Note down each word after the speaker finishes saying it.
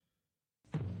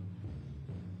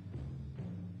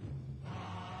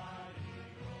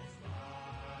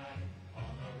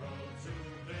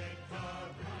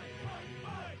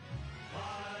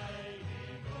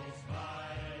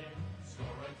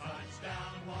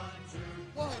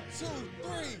2,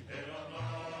 3.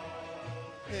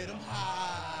 Hit 'em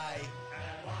high.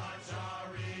 And watch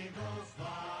our Eagles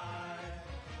fly.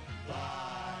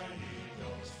 Fly,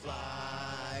 Eagles,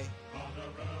 Fly. on the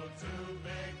road to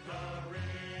victory.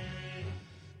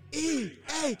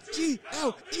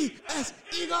 E-A-G-L-E-S,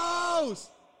 Eagles!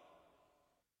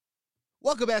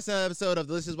 Welcome back to another episode of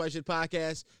the This Is White Shit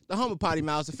Podcast, the home of Potty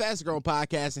Mouths, the fastest growing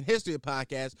podcast in history of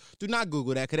podcasts. Do not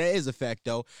Google that, because that is a fact,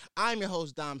 though. I'm your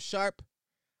host, Dom Sharp.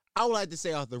 I would like to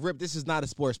say off the rip, this is not a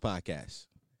sports podcast.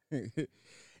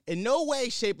 In no way,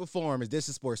 shape, or form is this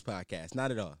a sports podcast. Not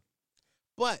at all.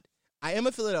 But I am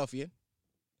a Philadelphian,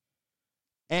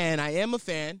 and I am a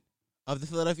fan of the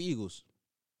Philadelphia Eagles.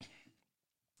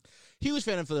 Huge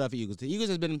fan of the Philadelphia Eagles. The Eagles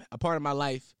has been a part of my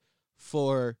life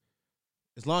for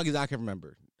as long as I can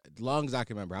remember.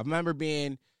 I remember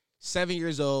being 7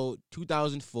 years old,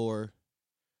 2004,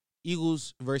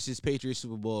 Eagles versus Patriots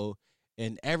Super Bowl,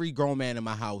 and every grown man in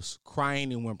my house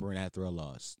crying and whimpering after a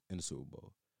loss in the Super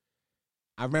Bowl.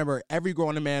 I remember every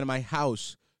grown man in my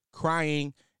house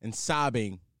crying and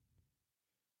sobbing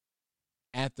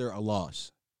after a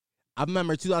loss. I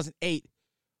remember 2008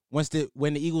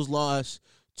 when the Eagles lost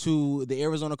to the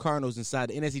Arizona Cardinals inside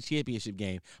the NFC Championship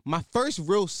game. My first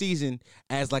real season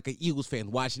as like an Eagles fan,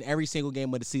 watching every single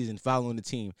game of the season, following the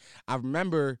team. I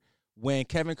remember when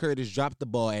Kevin Curtis dropped the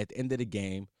ball at the end of the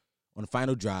game on the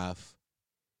final drive,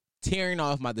 tearing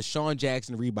off my Deshaun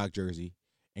Jackson Reebok jersey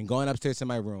and going upstairs to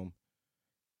my room,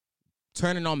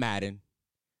 turning on Madden,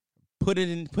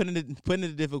 putting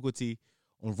the difficulty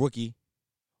on rookie,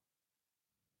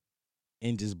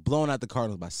 and just blowing out the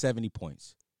Cardinals by 70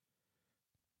 points.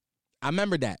 I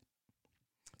remember that.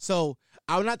 So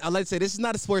I'd like to say this is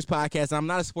not a sports podcast. I'm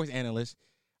not a sports analyst.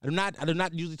 I do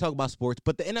not usually talk about sports,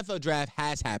 but the NFL draft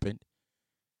has happened.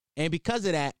 And because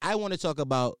of that, I want to talk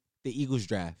about the Eagles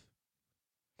draft.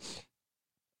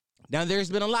 Now, there's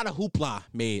been a lot of hoopla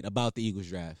made about the Eagles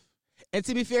draft. And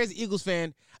to be fair, as an Eagles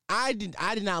fan, I did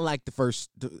not like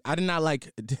I did not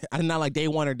like day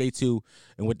one or day two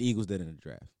and what the Eagles did in the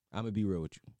draft. I'm going to be real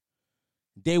with you.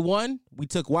 Day one, we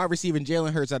took wide receiver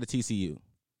Jalen Hurts out of TCU.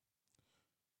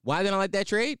 Why didn't I like that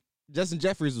trade? Justin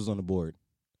Jeffries was on the board.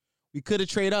 We could have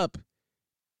traded up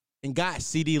and got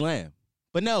CeeDee Lamb.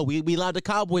 But no, we allowed the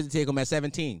Cowboys to take him at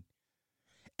 17.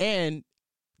 And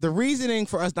the reasoning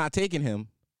for us not taking him,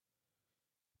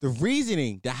 the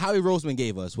reasoning that Howie Roseman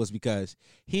gave us was because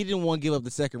he didn't want to give up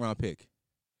the second-round pick.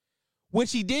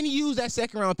 Which he didn't use that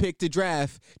second-round pick to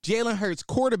draft Jalen Hurts,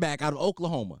 quarterback out of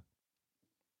Oklahoma.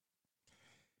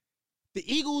 The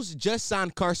Eagles just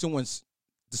signed Carson Wentz,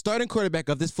 the starting quarterback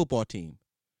of this football team,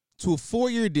 to a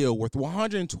 4-year deal worth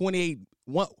 $128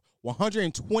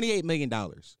 million.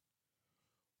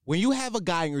 When you have a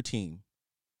guy on your team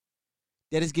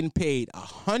that is getting paid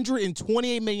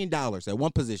 $128 million at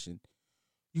one position,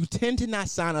 you tend to not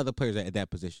sign other players at that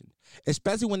position,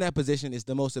 especially when that position is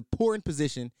the most important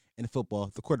position in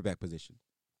football, the quarterback position.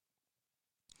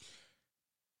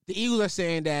 The Eagles are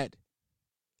saying that,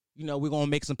 we're going to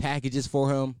make some packages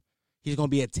for him. He's going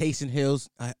to be a Taysom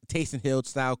Hill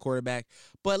style quarterback.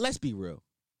 But let's be real.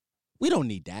 We don't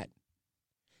need that.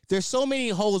 There's so many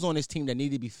holes on this team that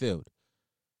need to be filled.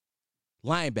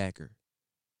 Linebacker,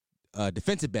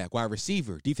 defensive back, wide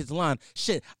receiver, defensive line.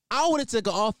 Shit, I would have took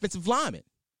an offensive lineman.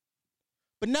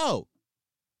 But no.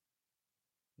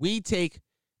 We take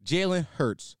Jalen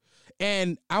Hurts.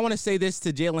 And I want to say this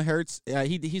to Jalen Hurts.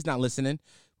 He's not listening,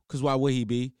 because why would he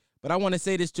be? But I want to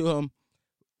say this to him.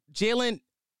 Jalen,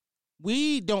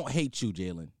 we don't hate you,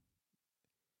 Jalen.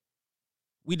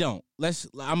 We don't.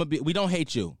 We don't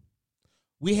hate you.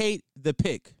 We hate the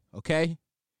pick, okay?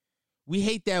 We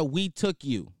hate that we took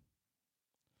you.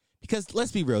 Because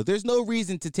let's be real, there's no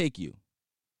reason to take you.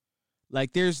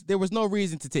 Like there was no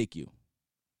reason to take you.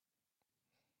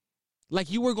 Like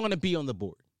you were going to be on the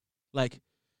board.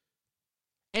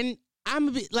 And I'm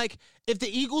a bit like, if the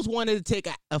Eagles wanted to take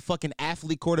a fucking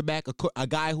athlete quarterback, a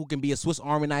guy who can be a Swiss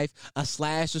Army knife, a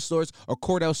slash of sorts, or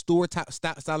Cordell Stewart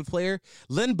style of player,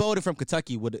 Lynn Bowden from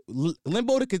Kentucky went in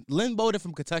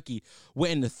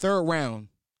the third round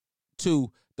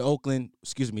to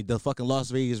the fucking Las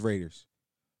Vegas Raiders.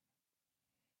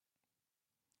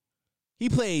 He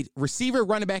played receiver,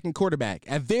 running back, and quarterback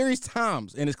at various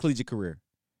times in his collegiate career.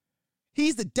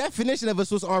 He's the definition of a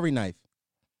Swiss Army knife.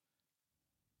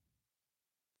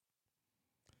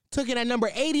 Took it at number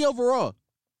 80 overall.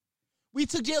 We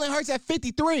took Jalen Hurts at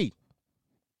 53.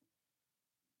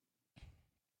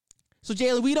 So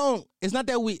Jalen, it's not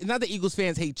that Eagles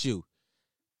fans hate you.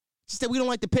 It's just that we don't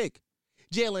like the pick.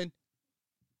 Jalen,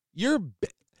 your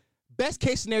best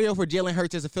case scenario for Jalen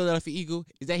Hurts as a Philadelphia Eagle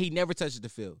is that he never touches the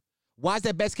field. Why is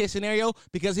that best case scenario?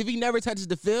 Because if he never touches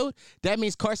the field, that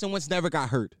means Carson Wentz never got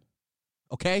hurt.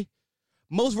 Okay?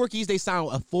 Most rookies, they sign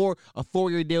a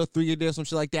 4-year deal, 3-year deal, some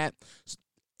shit like that.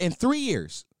 In 3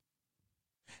 years,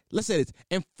 let's say this.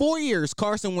 In 4 years,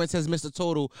 Carson Wentz has missed a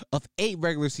total of 8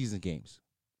 regular season games.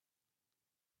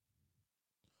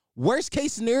 Worst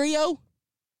case scenario,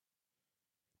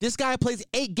 this guy plays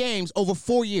 8 games over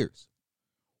 4 years.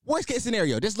 Worst case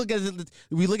scenario. Just look at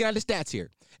we looking at the stats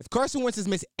here. If Carson Wentz has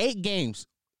missed 8 games,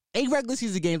 8 regular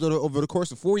season games over the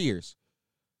course of 4 years,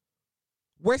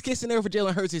 worst case scenario for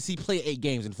Jalen Hurts is he played 8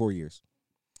 games in 4 years.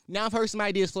 Now I've heard some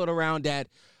ideas float around that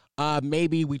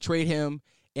maybe we trade him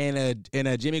in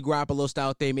a Jimmy Garoppolo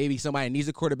style thing. Maybe somebody needs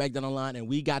a quarterback down the line, and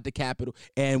we got the capital,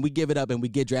 and we give it up, and we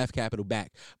get draft capital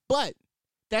back. But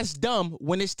that's dumb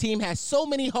when this team has so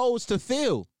many holes to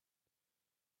fill.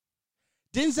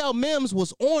 Denzel Mims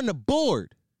was on the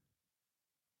board,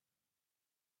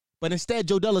 but instead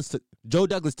Joe Douglas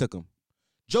took him.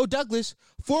 Joe Douglas,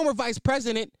 former vice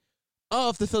president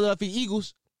of the Philadelphia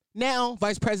Eagles, now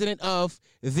vice president of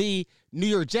the New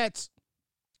York Jets,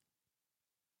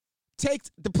 takes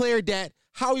the player that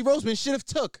Howie Roseman should have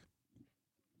took.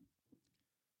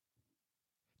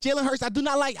 Jalen Hurts, I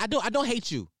don't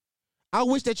hate you. I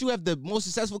wish that you have the most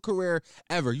successful career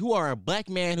ever. You are a black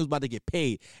man who's about to get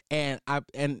paid. And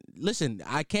listen,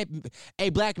 I can't. Hey,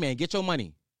 black man, get your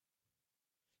money.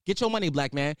 Get your money,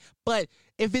 black man. But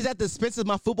if it's at the expense of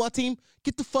my football team,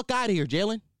 get the fuck out of here,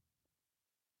 Jalen.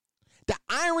 The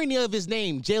irony of his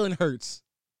name, Jalen Hurts.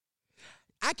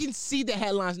 I can see the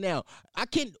headlines now.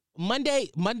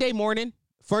 Monday morning,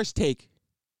 first take.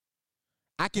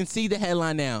 I can see the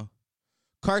headline now.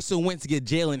 Carson Wentz get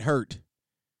Jalen hurt.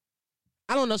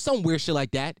 I don't know, some weird shit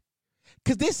like that.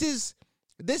 Because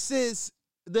this is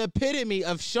the epitome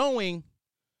of showing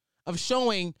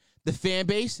the fan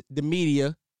base, the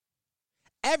media,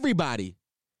 everybody,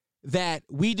 that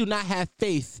we do not have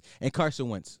faith in Carson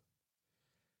Wentz.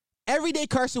 Every day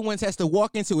Carson Wentz has to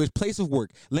walk into his place of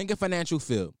work, Lincoln Financial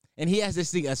Field, and he has to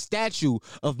see a statue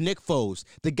of Nick Foles,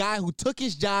 the guy who took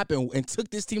his job and took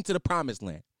this team to the promised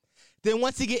land. Then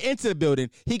once he get into the building,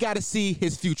 he got to see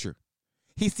his future.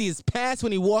 He sees his past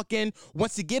when he walk in.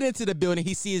 Once he get into the building,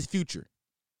 he sees his future.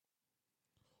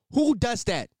 Who does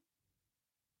that?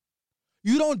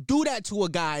 You don't do that to a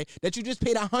guy that you just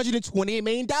paid $128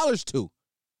 million to.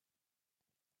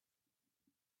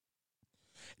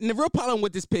 And the real problem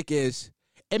with this pick is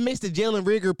it makes the Jalen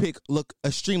Reagor pick look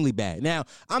extremely bad. Now,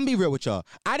 I'm going to be real with y'all.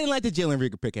 I didn't like the Jalen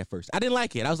Reagor pick at first. I didn't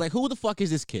like it. I was like, who the fuck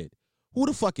is this kid? Who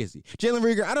the fuck is he? Jalen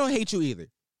Reagor, I don't hate you either.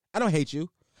 I don't hate you.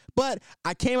 But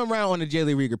I came around on the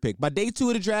Jalen Reagor pick. By day 2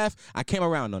 of the draft, I came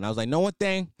around on it. I was like, know one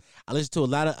thing? I listened to a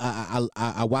lot of,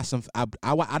 I watched some, I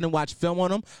didn't watch film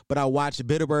on him, but I watched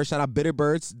Bitterbird. Shout out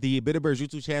Bitterbirds, the Bitterbirds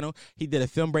YouTube channel. He did a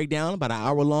film breakdown about an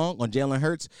hour long on Jalen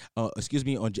Hurts, on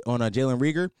Jalen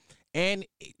Reagor. And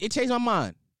it changed my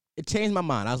mind. It changed my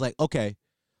mind. I was like, okay,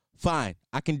 fine.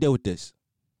 I can deal with this.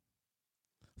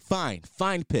 Fine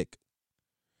pick.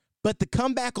 But to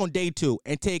come back on day 2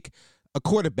 and take a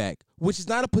quarterback, which is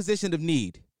not a position of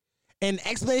need, and the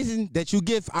explanation that you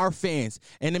give our fans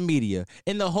and the media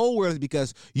and the whole world is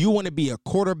because you want to be a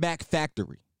quarterback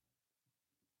factory.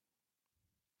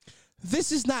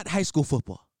 This is not high school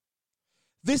football.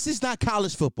 This is not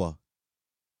college football.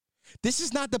 This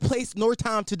is not the place nor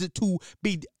time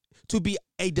to be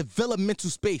a developmental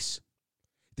space.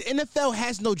 The NFL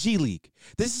has no G League.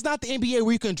 This is not the NBA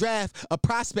where you can draft a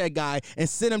prospect guy and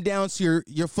send him down to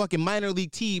your fucking minor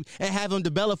league team and have him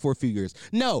develop for a few years.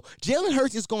 No, Jalen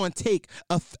Hurts is going to take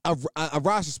a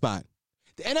roster spot.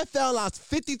 The NFL allows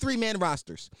 53-man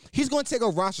rosters. He's going to take a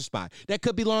roster spot that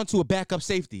could belong to a backup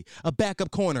safety, a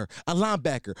backup corner, a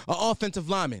linebacker, an offensive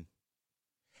lineman.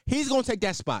 He's going to take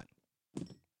that spot.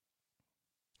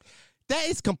 That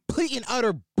is complete and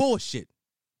utter bullshit.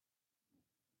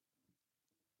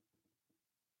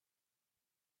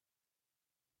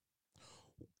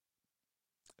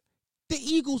 The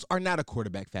Eagles are not a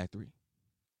quarterback factory.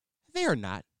 They are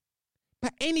not. By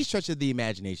any stretch of the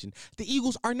imagination, the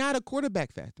Eagles are not a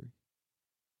quarterback factory.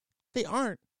 They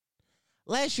aren't.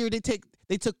 Last year, they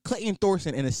took Clayton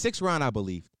Thorson in the 6th round, I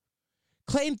believe.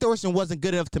 Clayton Thorson wasn't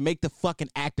good enough to make the fucking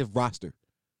active roster.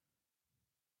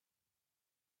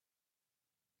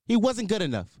 He wasn't good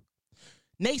enough.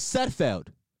 Nate Sudfeld,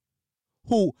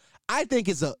 who I think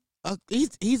is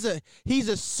he's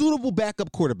a suitable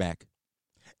backup quarterback.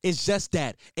 It's just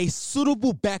that, a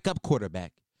suitable backup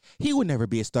quarterback. He would never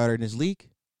be a starter in this league.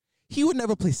 He would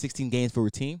never play 16 games for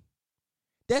a team.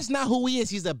 That's not who he is.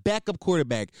 He's a backup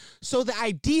quarterback. So the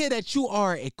idea that you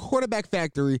are a quarterback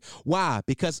factory, why?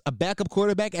 Because a backup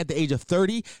quarterback at the age of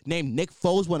 30 named Nick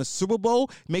Foles won a Super Bowl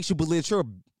makes you believe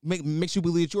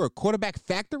you're a quarterback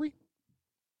factory?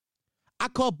 I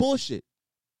call bullshit.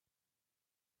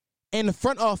 And the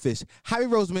front office, Howie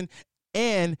Roseman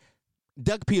and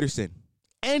Doug Peterson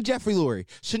and Jeffrey Lurie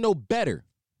should know better.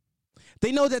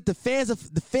 They know that the fans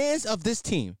of this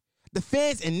team, the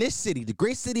fans in this city, the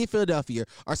great city of Philadelphia,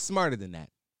 are smarter than that.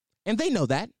 And they know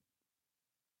that.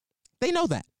 They know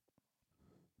that.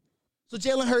 So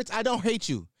Jalen Hurts, I don't hate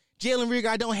you. Jalen Reagor,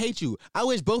 I don't hate you. I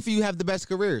wish both of you have the best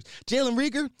careers. Jalen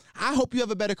Reagor, I hope you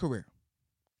have a better career.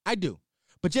 I do.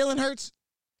 But Jalen Hurts,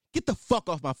 get the fuck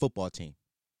off my football team.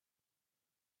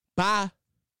 Bye.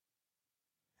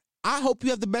 I hope you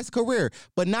have the best career,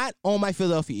 but not on my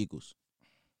Philadelphia Eagles.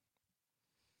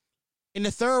 In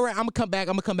the third round, I'm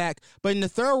going to come back. But in the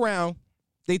third round,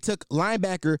 they took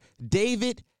linebacker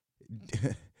Davion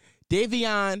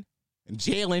Jalen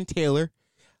Taylor,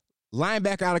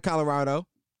 linebacker out of Colorado,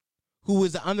 who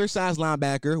was an undersized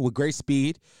linebacker with great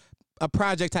speed, a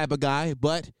project type of guy,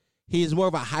 but he is more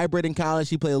of a hybrid in college.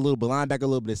 He played a little bit linebacker, a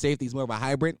little bit of safety. He's more of a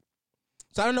hybrid.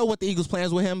 So I don't know what the Eagles'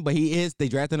 plans with him, but he is. They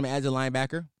drafted him as a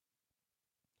linebacker.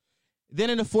 Then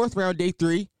in the fourth round, day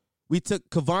 3, we took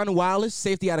Kevon Wallace,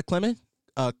 safety out of Clemson.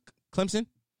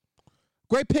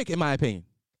 Great pick, in my opinion.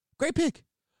 Great pick.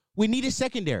 We needed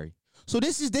secondary. So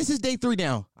this is day 3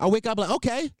 now. I wake up like,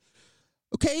 okay,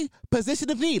 position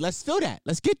of need. Let's fill that.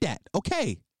 Let's get that.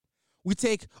 Okay. We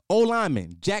take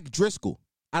O-lineman, Jack Driscoll,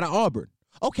 out of Auburn.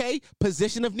 Okay,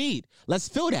 position of need. Let's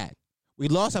fill that. We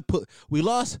lost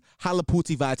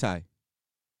Halaputi Vaitai.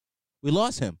 We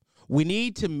lost him. We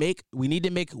need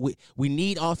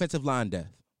offensive line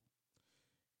depth.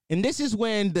 And this is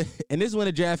when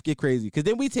the draft get crazy. Because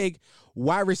then we take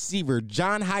wide receiver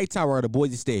John Hightower out of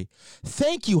Boise State.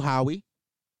 Thank you, Howie.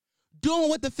 Doing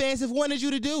what the fans have wanted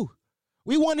you to do.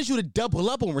 We wanted you to double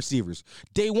up on receivers.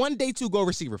 Day 1, day 2, go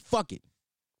receiver. Fuck it.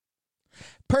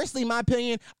 Personally, in my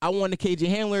opinion, I wanted KJ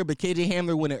Hamler, but KJ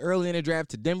Hamler went early in the draft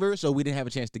to Denver, so we didn't have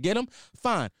a chance to get him.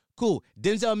 Fine. Cool.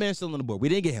 Denzel Mims still on the board. We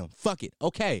didn't get him. Fuck it.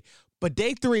 Okay. But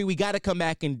day 3, we got to come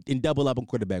back and double up on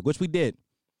quarterback, which we did.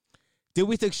 Then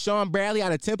we took Sean Bradley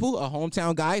out of Temple, a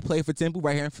hometown guy, played for Temple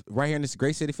right here in this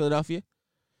great city, Philadelphia.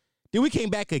 Then we came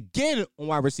back again on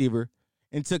wide receiver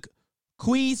and took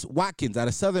Queez Watkins out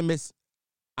of Southern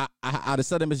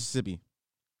Mississippi.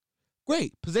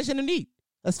 Great. Position of need.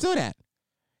 Let's do that.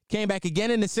 Came back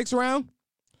again in the 6th round.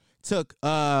 Took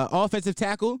offensive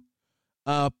tackle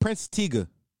Prince Tega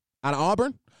out of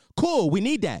Auburn. Cool. We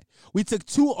need that. We took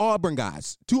 2 Auburn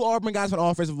guys. 2 Auburn guys on the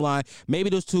offensive line. Maybe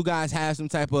those 2 guys have some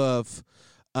type of,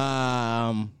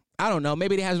 I don't know.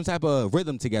 Maybe they have some type of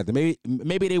rhythm together.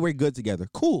 Maybe they work good together.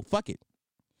 Cool. Fuck it.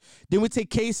 Then we take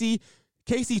Casey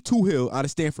Toohill out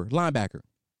of Stanford, linebacker.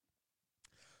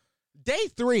 Day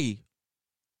 3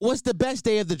 was the best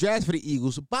day of the draft for the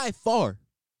Eagles by far.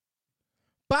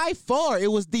 By far,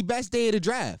 it was the best day of the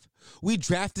draft. We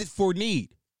drafted for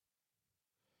need.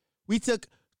 We took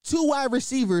 2 wide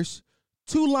receivers,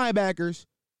 2 linebackers.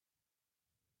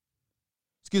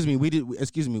 We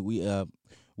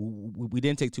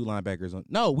didn't take 2 linebackers on.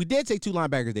 No, we did take 2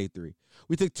 linebackers day 3.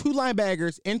 We took 2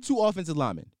 linebackers and 2 offensive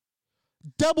linemen.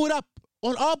 Doubled up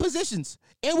on all positions,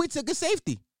 and we took a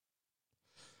safety.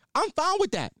 I'm fine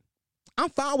with that.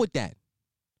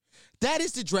 That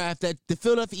is the draft that the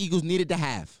Philadelphia Eagles needed to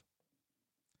have.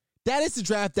 That is the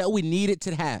draft that we needed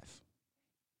to have.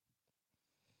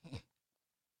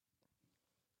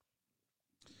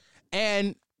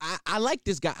 And I like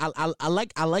this guy. I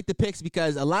like the picks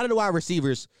because a lot of the wide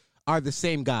receivers are the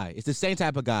same guy. It's the same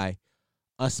type of guy.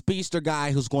 A speedster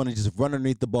guy who's going to just run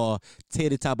underneath the ball, tear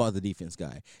the top off the defense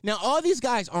guy. Now, all these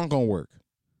guys aren't going to work.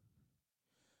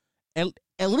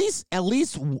 At least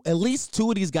 2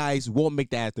 of these guys won't make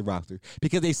the active roster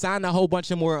because they signed a whole bunch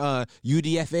of more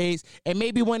UDFAs, and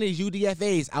maybe one of these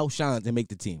UDFAs outshines and make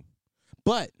the team.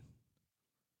 But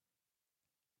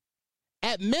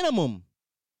at minimum,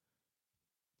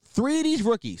 3 of these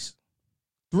rookies,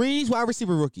 3 of these wide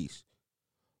receiver rookies,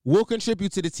 will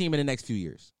contribute to the team in the next few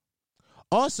years.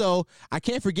 Also, I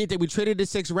can't forget that we traded the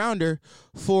 6th rounder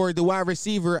for the wide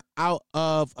receiver out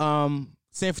of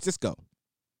San Francisco.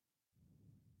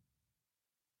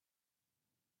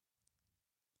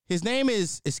 His name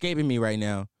is escaping me right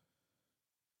now.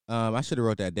 I should have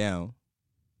wrote that down.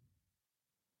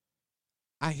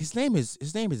 His name is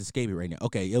escaping right now.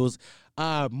 Okay, it was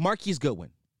Marquise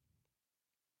Goodwin.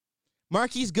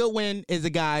 Marquise Goodwin is a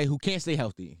guy who can't stay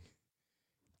healthy.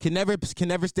 Can never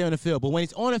stay on the field. But when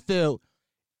he's on the field,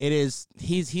 he's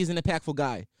an impactful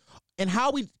guy. And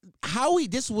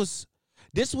this is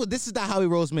the Howie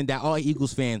Roseman that all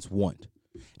Eagles fans want.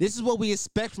 This is what we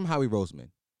expect from Howie Roseman.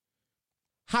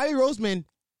 Howie Roseman,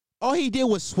 all he did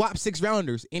was swap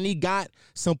 6-rounders, and he got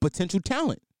some potential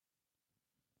talent.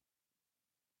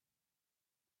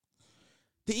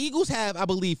 The Eagles have, I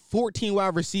believe, 14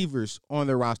 wide receivers on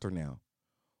their roster now.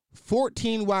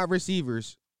 14 wide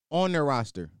receivers on their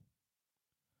roster.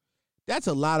 That's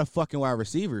a lot of fucking wide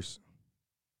receivers.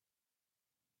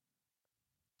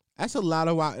 That's a lot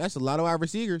of wide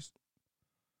receivers.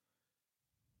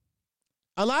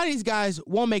 A lot of these guys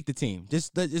won't make the team. It's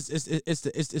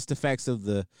the facts of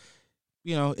the,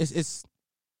 it's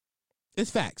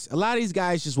facts. A lot of these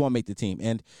guys just won't make the team,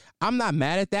 and I'm not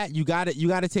mad at that. You got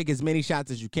to take as many shots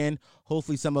as you can.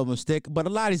 Hopefully, some of them stick, but a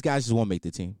lot of these guys just won't make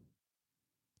the team,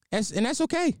 and that's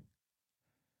okay.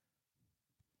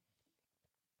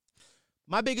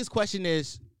 My biggest question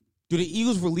is, do the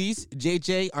Eagles release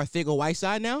JJ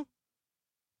Arcega-Whiteside now?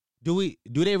 Do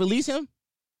they release him?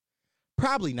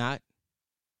 Probably not.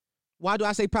 Why do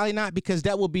I say probably not? Because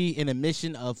that will be an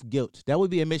admission of guilt. That would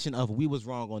be an admission of we was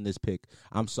wrong on this pick.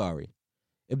 I'm sorry.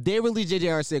 If they release JJ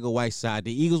Arcega-Whiteside,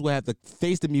 the Eagles will have to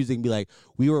face the music and be like,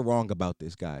 we were wrong about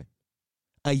this guy.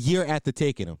 A year after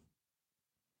taking him.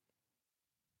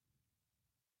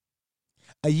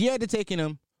 A year after taking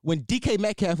him, when DK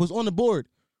Metcalf was on the board.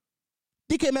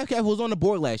 DK Metcalf was on the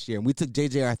board last year, and we took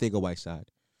JJ Arcega-Whiteside.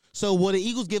 So will the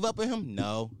Eagles give up on him?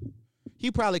 No.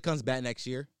 He probably comes back next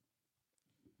year.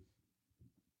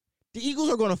 The Eagles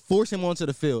are going to force him onto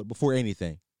the field before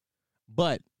anything.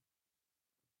 But,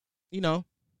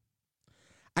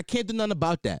 I can't do nothing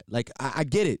about that. Like, I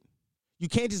get it. You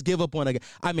can't just give up on a guy.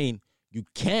 I mean, you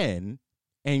can,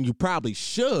 and you probably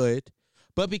should,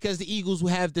 but because the Eagles will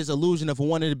have this illusion of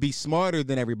wanting to be smarter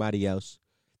than everybody else,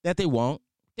 that they won't.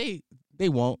 They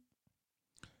won't.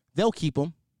 They'll keep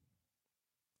him.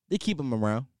 They keep him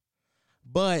around.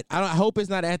 But I hope it's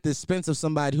not at the expense of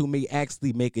somebody who may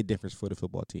actually make a difference for the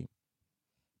football team.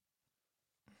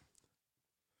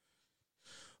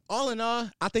 All in all,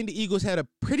 I think the Eagles had a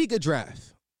pretty good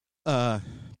draft.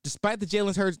 Despite the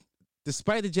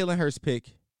Jalen Hurts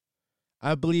pick,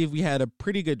 I believe we had a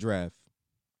pretty good draft.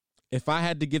 If I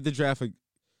had to give the draft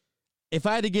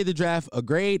a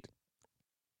grade,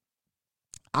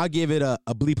 I'll give it a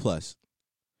B+.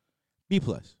 B+.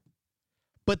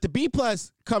 But the B+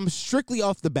 comes strictly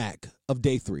off the back of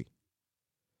day 3.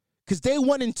 Because day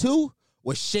 1 and 2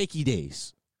 were shaky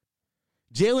days.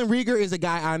 Jalen Reagor is a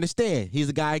guy I understand. He's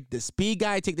a guy, the speed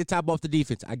guy, take the top off the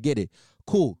defense. I get it.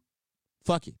 Cool.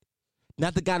 Fuck it.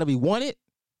 Not the guy that we wanted.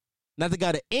 Not the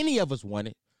guy that any of us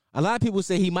wanted. A lot of people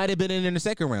say he might have been in the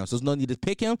second round, so there's no need to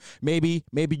pick him. Maybe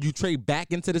you trade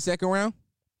back into the second round.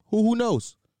 Who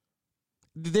knows?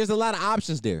 There's a lot of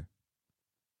options there.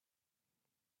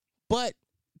 But,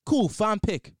 cool, fine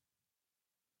pick.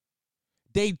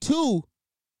 Day 2,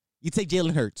 you take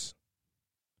Jalen Hurts,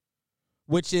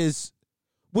 which is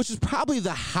probably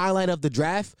the highlight of the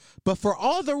draft, but for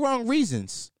all the wrong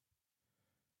reasons.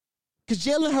 Because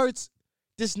Jalen Hurts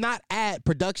does not add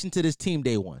production to this team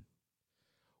day 1.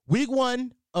 Week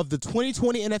 1 of the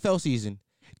 2020 NFL season,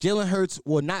 Jalen Hurts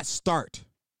will not start.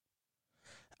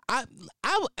 I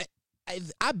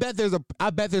bet there's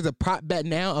a prop bet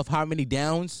now of how many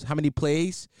downs, how many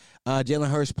plays Jalen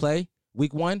Hurts play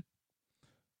week 1.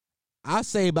 I'll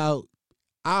say about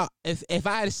if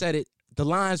I had said it, the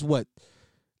line's what?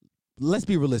 Let's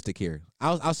be realistic here.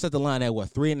 I'll set the line at what?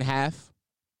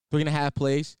 3.5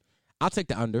 plays. I'll take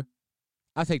the under.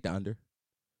 I think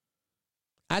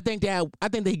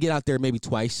they get out there maybe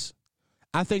twice.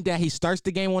 I think that he starts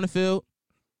the game on the field.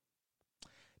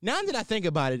 Now that I think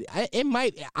about it, I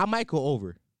might go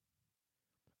over.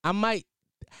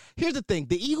 Here's the thing: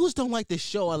 the Eagles don't like to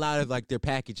show a lot of like their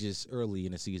packages early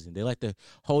in the season. They like to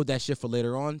hold that shit for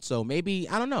later on. So maybe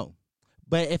I don't know.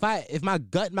 But if my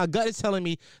gut is telling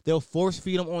me they'll force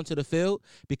feed them onto the field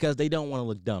because they don't want to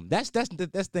look dumb. That's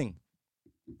the thing.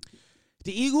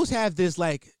 The Eagles have this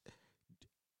like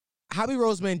Howie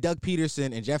Roseman, Doug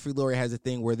Peterson, and Jeffrey Lurie has a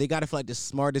thing where they got to feel like the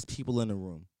smartest people in the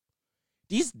room.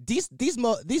 These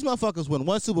motherfuckers win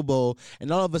one Super Bowl,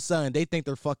 and all of a sudden they think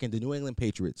they're fucking the New England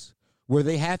Patriots, where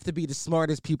they have to be the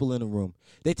smartest people in the room.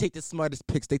 They take the smartest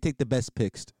picks. They take the best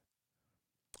picks.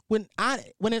 When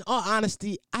in all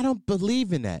honesty, I don't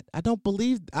believe in that. I don't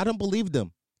believe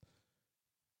them.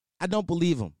 I don't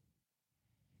believe them.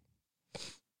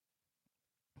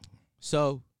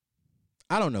 So,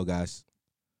 I don't know, guys.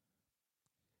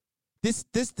 This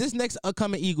next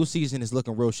upcoming Eagle season is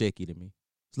looking real shaky to me.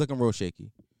 It's looking real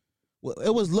shaky. Well, it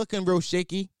was looking real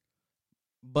shaky,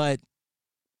 but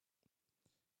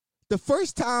the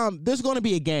first time there's going to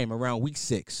be a game around week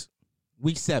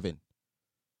 7,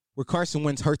 where Carson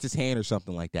Wentz hurts his hand or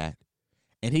something like that,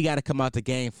 and he got to come out the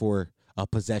game for a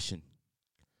possession.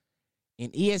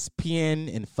 And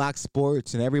ESPN and Fox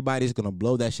Sports and everybody's going to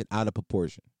blow that shit out of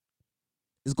proportion.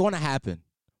 It's going to happen.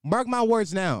 Mark my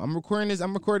words now. I'm recording this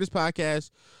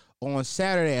podcast on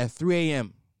Saturday at 3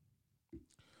 a.m.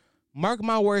 Mark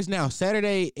my words now.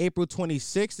 Saturday, April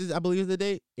 26th is, I believe, is the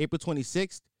date. April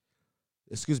 26th.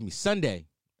 Excuse me, Sunday.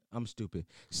 I'm stupid.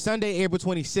 Sunday, April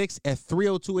 26th at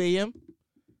 3:02 a.m.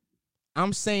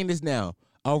 I'm saying this now.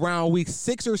 Around week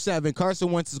 6 or 7,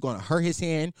 Carson Wentz is going to hurt his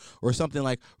hand or something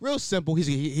like real simple.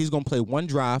 He's going to play one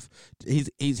drive. He's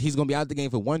going to be out the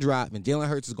game for one drive, and Jalen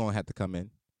Hurts is going to have to come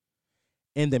in.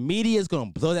 And the media is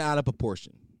going to blow that out of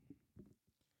proportion.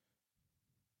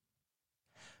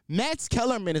 Matt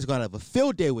Kellerman is going to have a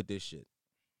field day with this shit.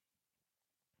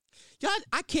 Y'all,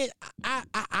 I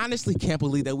honestly can't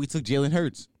believe that we took Jalen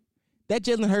Hurts. That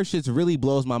Jalen Hurts shit really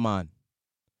blows my mind.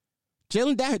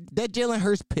 That Jalen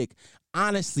Hurts pick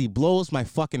honestly blows my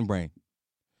fucking brain.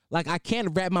 Like, I can't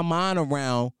wrap my mind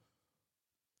around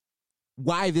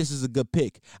why this is a good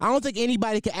pick. I don't think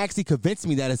anybody can actually convince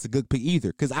me that it's a good pick either,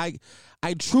 because I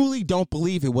truly don't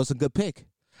believe it was a good pick.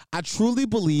 I truly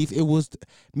believe it was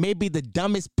maybe the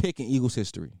dumbest pick in Eagles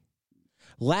history.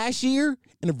 Last year,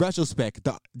 in retrospect,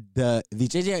 the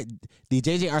JJ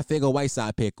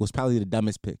Arcega-Whiteside pick was probably the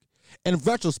dumbest pick. In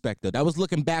retrospect, though, that was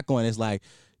looking back on, it's like,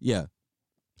 yeah,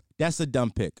 that's a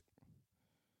dumb pick.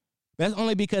 That's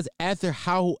only because after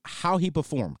how he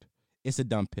performed, it's a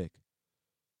dumb pick.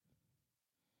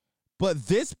 But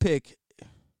this pick,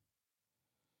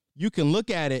 you can look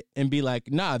at it and be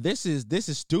like, nah, this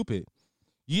is stupid.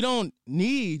 You don't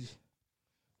need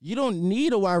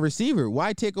a wide receiver.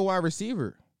 Why take a wide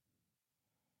receiver?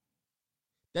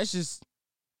 That's just,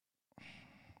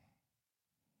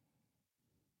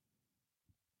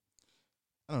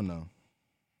 I don't know.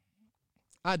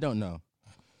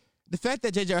 The fact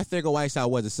that J.J. Arcega-Whiteside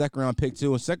was a second-round pick,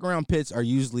 too, and second-round picks are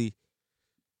usually,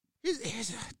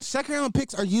 second-round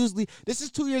picks are usually, this is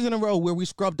 2 years in a row where we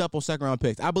scrubbed up on second-round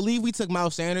picks. I believe we took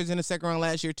Miles Sanders in the second round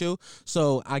last year, too,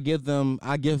 so you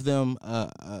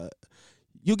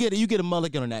get a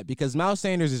mulligan on that, because Miles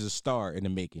Sanders is a star in the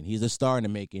making. He's a star in the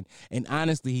making, and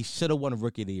honestly, he should have won a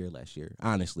Rookie of the Year last year,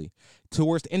 honestly.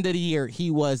 Towards the end of the year,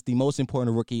 he was the most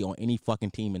important rookie on any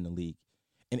fucking team in the league.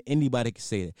 And anybody can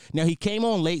say that. Now, he came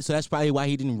on late, so that's probably why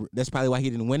he didn't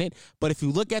win it. But if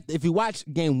you watch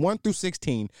game 1 through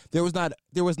 16, there was not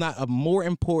a more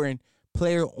important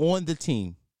player on the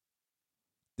team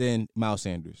than Miles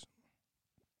Sanders.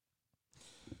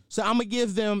 So I'm gonna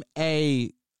give the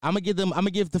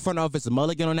front office a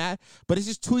mulligan on that. But it's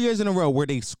just 2 years in a row where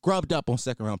they scrubbed up on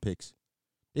second round picks.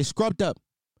 They scrubbed up.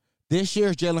 This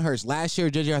year's Jalen Hurts. Last year,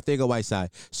 J.J. Arcega-Whiteside.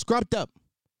 Scrubbed up.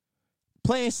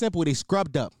 Plain simple, they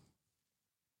scrubbed up.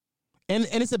 And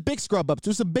it's a big scrub up.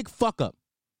 It's a big fuck up.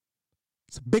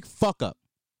 It's a big fuck up.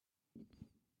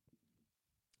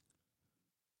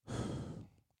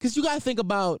 Because you got to think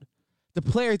about the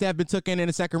players that have been taken in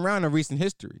the second round in recent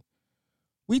history.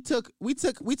 We took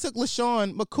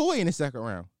LaShawn McCoy in the second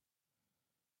round.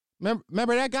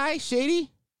 Remember that guy, Shady?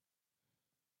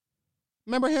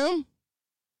 Remember him?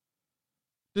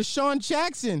 Deshaun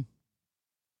Jackson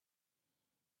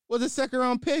was a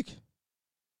second-round pick.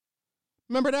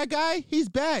 Remember that guy? He's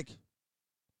back.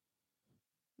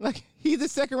 Like, he's a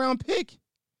second-round pick.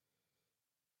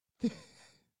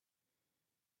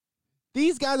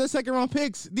 These guys are second-round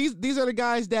picks. These are the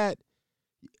guys that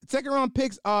second-round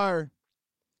picks are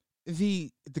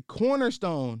the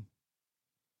cornerstone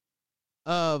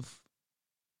of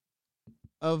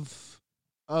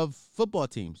football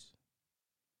teams.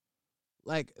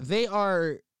 Like, they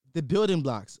are the building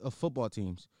blocks of football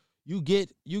teams. You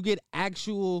get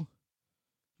actual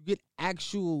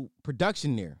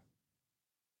production there.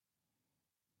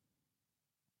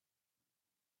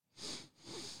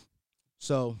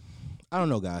 So, I don't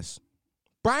know, guys.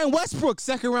 Brian Westbrook,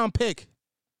 second round pick.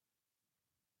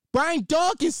 Brian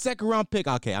Dawkins, second round pick.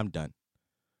 Okay, I'm done.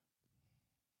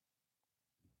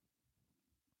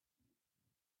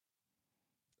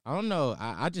 I don't know.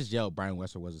 I just yelled Brian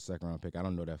Westbrook was a second round pick. I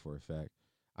don't know that for a fact.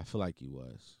 I feel like he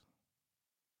was.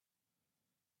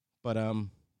 But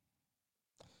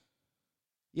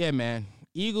yeah, man.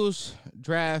 Eagles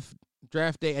draft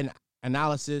day and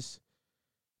analysis.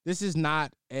 This is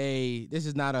not a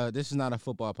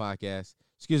football podcast.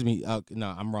 Excuse me.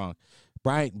 No, I'm wrong.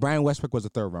 Brian Westbrook was a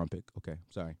third round pick. Okay,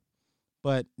 sorry.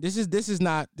 But this is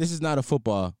not a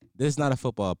football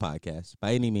podcast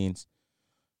by any means.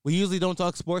 We usually don't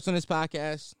talk sports on this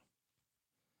podcast.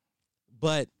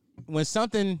 But when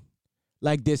something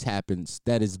like this happens,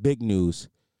 that is big news,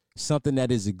 something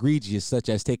that is egregious, such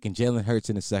as taking Jalen Hurts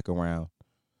in the second round,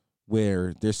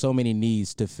 where there's so many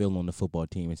needs to fill on the football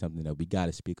team, and something that we got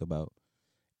to speak about.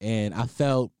 And I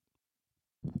felt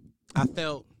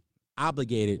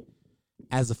obligated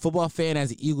as a football fan,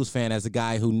 as an Eagles fan, as a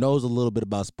guy who knows a little bit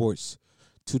about sports,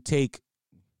 to take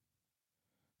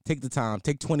the time,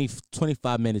 take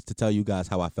 25 minutes to tell you guys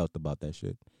how I felt about that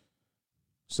shit.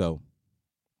 So,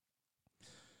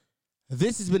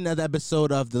 this has been another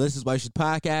episode of the This Is Why You Should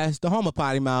podcast, the home of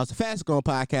Potty Miles, the fastest growing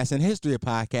podcast in the history of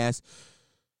podcasts.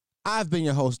 I've been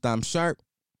your host, Dom Sharp.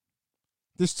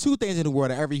 There's two things in the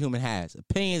world that every human has: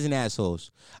 opinions and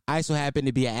assholes. I so happen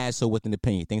to be an asshole with an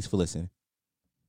opinion. Thanks for listening.